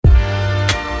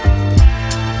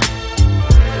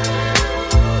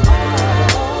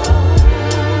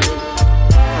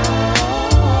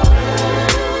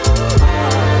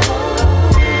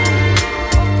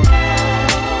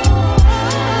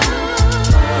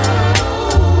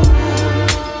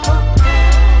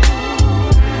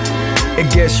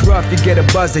gets rough, you get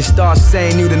a buzz, they start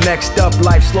saying you the next up.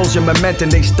 Life slows your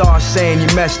momentum, they start saying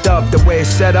you messed up. The way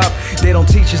it's set up, they don't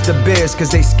teach us the biz,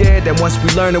 cause they scared that once we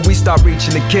learn it, we start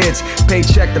reaching the kids.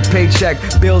 Paycheck to paycheck,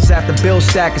 bills after bill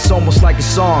stack, it's almost like a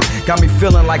song. Got me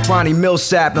feeling like Ronnie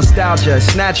Millsap, nostalgia.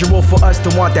 It's natural for us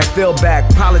to want that feel back.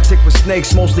 Politic with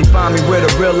snakes, mostly find me where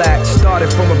the real at.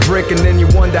 Started from a brick and then you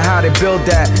wonder how they build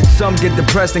that. Some get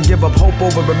depressed and give up hope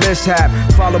over a mishap,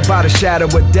 followed by the shadow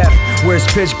of death, where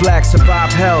it's pitch black,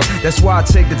 survive hell. That's why I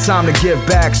take the time to give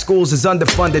back. Schools is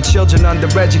underfunded, children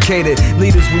undereducated.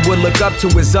 Leaders we would look up to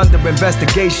is under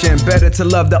investigation. Better to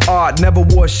love the art, never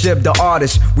worship the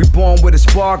artist. We born with a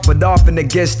spark, but often it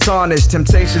gets tarnished.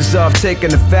 Temptations of taking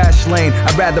the fast lane.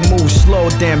 I'd rather move slow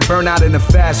than burn out in a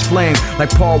fast flame.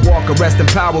 Like Paul Walker, rest in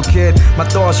power, kid. My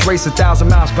thoughts race 1,000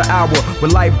 miles per hour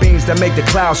with light beams that make the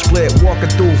clouds split. Walking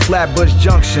through Flatbush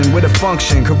Junction with a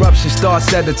function. Corruption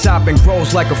starts at the top and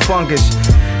grows like a fungus.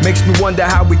 Makes me wonder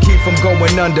how we keep from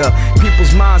going under.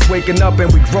 People's minds waking up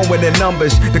and we growing in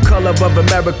numbers. The color of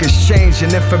America's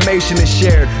changing, information is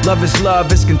shared. Love is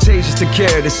love, it's contagious to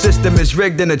care. The system is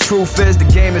rigged and the truth is the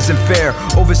game isn't fair.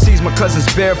 Overseas my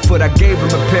cousin's barefoot, I gave him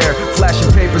a pair.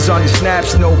 Flashing papers on your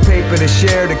snaps, no paper to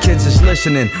share. The kids is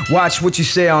listening, watch what you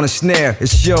say on a snare.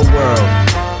 It's your world.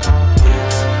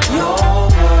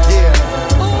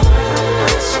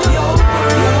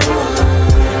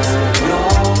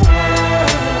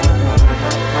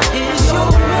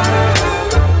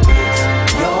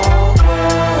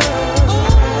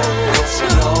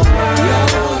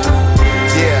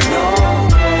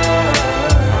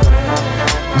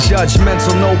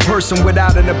 Judgmental, no person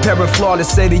without an apparent flaw to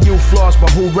say to you flaws,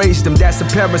 but who raised them? That's the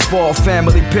parents' fault.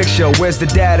 Family picture, where's the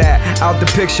dad at? Out the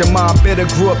picture, mom bitter,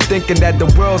 grew up thinking that the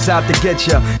world's out to get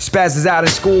ya. Spazzes out in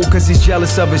school cause he's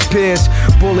jealous of his peers.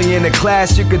 Bully in the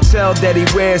class, you could tell that he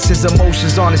wears his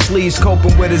emotions on his sleeves,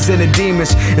 coping with his inner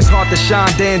demons. It's hard to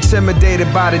shine, they're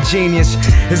intimidated by the genius.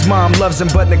 His mom loves him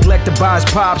but neglected by his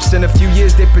pops. In a few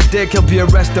years they predict he'll be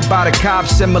arrested by the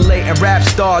cops. Simulating rap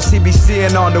stars he be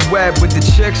seeing on the web with the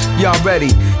chicks. Y'all ready?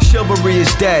 Chivalry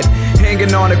is dead.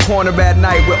 Hanging on the corner at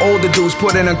night with older dudes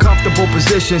put in uncomfortable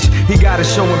positions. He gotta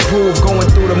show and prove, going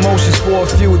through the motions for a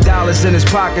few dollars in his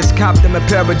pockets. Copped him a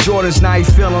pair of Jordans, now he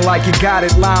feeling like he got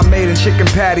it. Lime made and chicken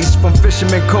patties from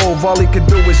Fisherman Cove. All he could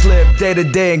do is live day to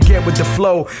day and get with the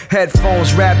flow.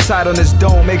 Headphones wrapped tight on his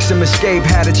dome, makes him escape.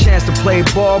 Had a chance to play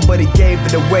ball, but he gave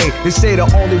it away. They say the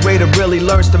only way to really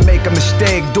learn is to make a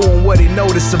mistake, doing what he know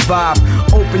to survive.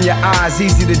 Open your eyes,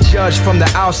 easy to judge from the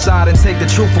outside and take the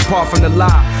truth apart from the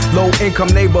lie. Low income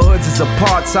neighborhoods is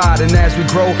apartheid, and as we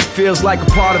grow, feels like a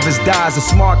part of us dies. A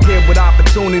smart kid with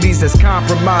opportunities that's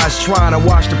compromised, trying to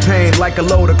wash the pain like a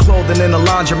load of clothing in a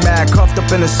laundromat. Cuffed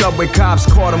up in the subway, cops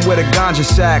caught him with a ganja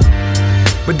sack.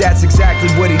 But that's exactly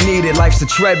what he needed. Life's a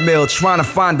treadmill, trying to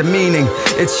find the meaning.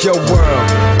 It's your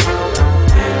world.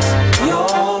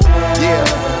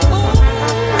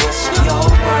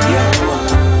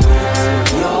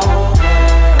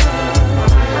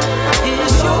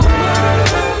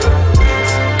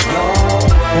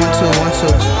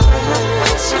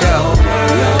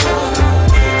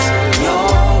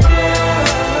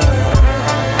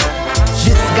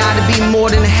 More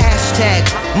than a hashtag,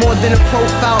 more than a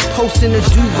profile post in a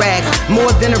do-rag,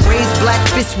 more than a raised black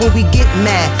fist when we get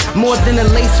mad, more than a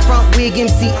lace front wig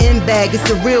MCM bag. It's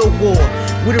a real war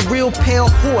with a real pale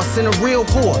horse and a real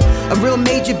whore, a real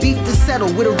major beef to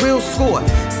settle with a real score.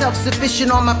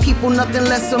 Self-sufficient on my people, nothing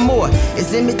less or more.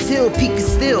 It's Emmett Till, Pete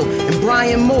Still, and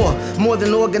Brian Moore. More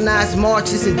than organized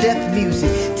marches and death music.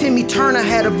 Timmy Turner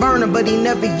had a burner, but he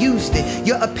never used it.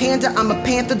 You're a panda, I'm a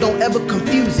panther, don't ever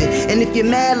confuse it. And if you're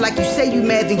mad like you say you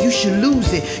mad, then you should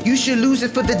lose it. You should lose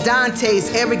it for the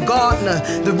Dantes, Eric Gardner,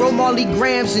 the Romali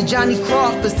Grahams and Johnny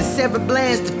Crawfords, the Sarah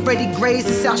Blands, the Freddie Grays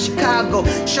in South Chicago,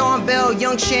 Sean Bell,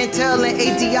 Young Chantel and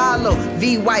A. Diallo,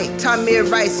 V. White, Tamir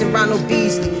Rice and Ronald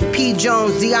Beasley, P.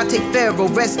 Jones, Deontay Farrell,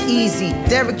 rest easy,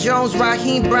 Derrick Jones,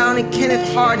 Raheem Brown and Kenneth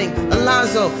Harding,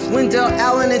 Alonzo, Wendell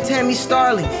Allen and Tammy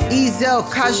Starling, Ezel,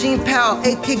 Kajim Powell,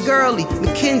 A.K. Gurley,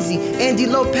 McKenzie, Andy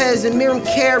Lopez and Miriam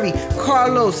Carey,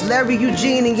 Carlos, Larry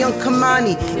Eugene and Young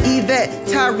Kamani, Yvette,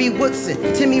 Tyree Woodson,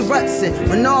 Timmy Rutson,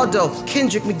 Ronaldo,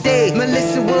 Kendrick McDade,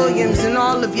 Melissa Williams and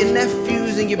all of your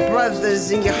nephews and your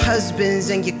brothers and your husbands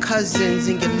and your cousins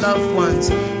and your loved ones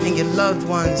and your loved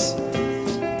ones.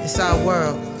 It's our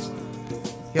world.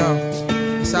 Yo,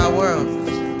 it's our world.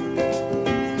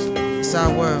 It's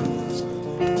our world.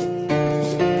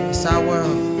 It's our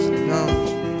world.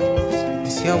 Yo,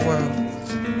 it's your world.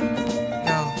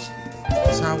 Yo,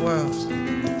 it's our world.